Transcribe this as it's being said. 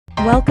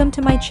Welcome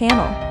to my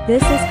channel.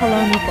 This is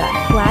Hello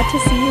Nika. Glad to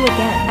see you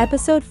again.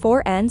 Episode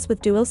 4 ends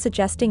with Duil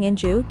suggesting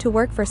Inju to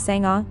work for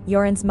Sang-ah,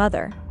 Yoren's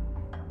mother.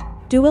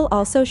 Duil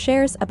also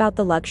shares about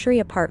the luxury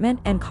apartment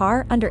and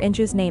car under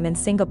Inju's name in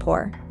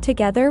Singapore,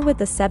 together with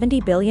the 70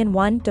 billion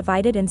won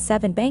divided in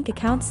 7 bank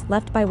accounts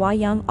left by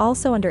Hwa-young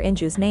also under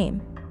Inju's name.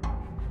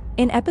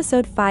 In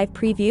episode 5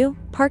 preview,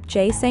 Park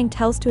Jae Sang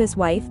tells to his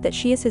wife that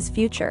she is his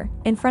future,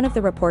 in front of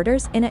the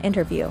reporters in an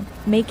interview,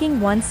 making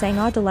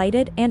Sang-ah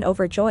delighted and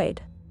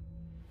overjoyed.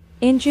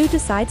 Inju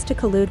decides to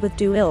collude with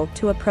Duil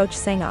to approach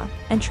Sang-ah,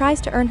 and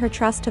tries to earn her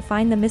trust to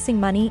find the missing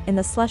money in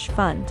the slush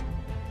fund.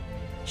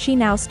 She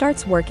now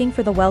starts working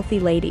for the wealthy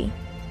lady.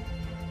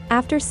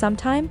 After some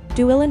time,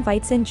 Duil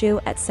invites Inju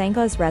at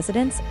Sang-ah's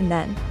residence and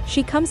then,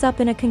 she comes up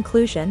in a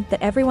conclusion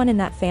that everyone in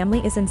that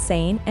family is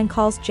insane and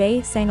calls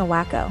Jae Sang a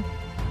wacko.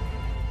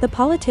 The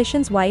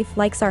politician's wife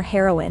likes our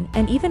heroine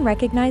and even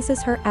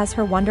recognizes her as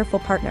her wonderful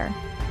partner.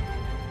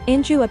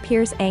 Inju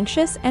appears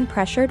anxious and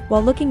pressured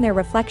while looking their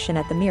reflection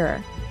at the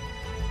mirror.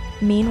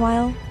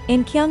 Meanwhile,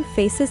 In-kyung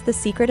faces the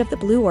secret of the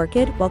Blue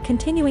Orchid while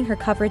continuing her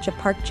coverage of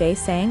Park Jae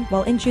Sang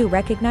while Inju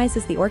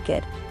recognizes the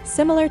orchid,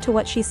 similar to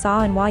what she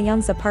saw in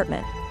Hwa-young's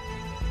apartment.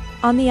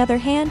 On the other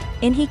hand,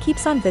 In-hee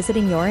keeps on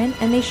visiting Yoren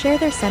and they share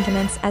their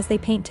sentiments as they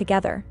paint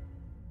together.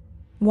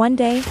 One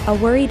day, a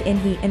worried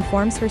In-hee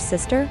informs her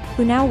sister,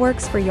 who now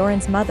works for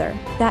Yoren's mother,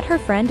 that her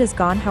friend is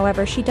gone,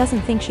 however she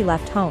doesn't think she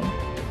left home.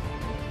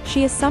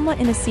 She is somewhat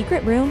in a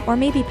secret room or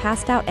maybe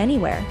passed out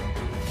anywhere.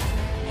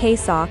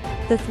 Hae-sok,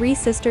 the three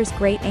sisters'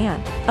 great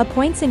aunt,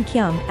 appoints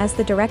In-kyung as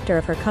the director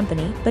of her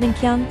company, but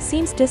In-kyung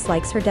seems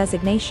dislikes her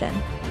designation.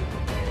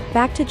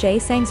 Back to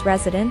Jae Sang's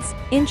residence,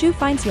 Inju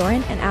finds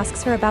Yoren and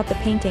asks her about the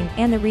painting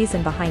and the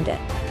reason behind it.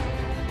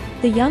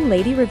 The young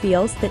lady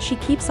reveals that she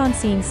keeps on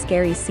seeing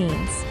scary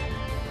scenes.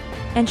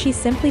 And she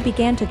simply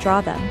began to draw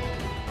them.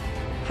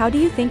 How do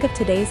you think of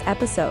today's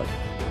episode?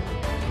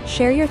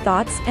 Share your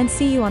thoughts and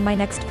see you on my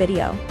next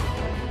video.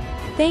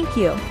 Thank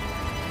you.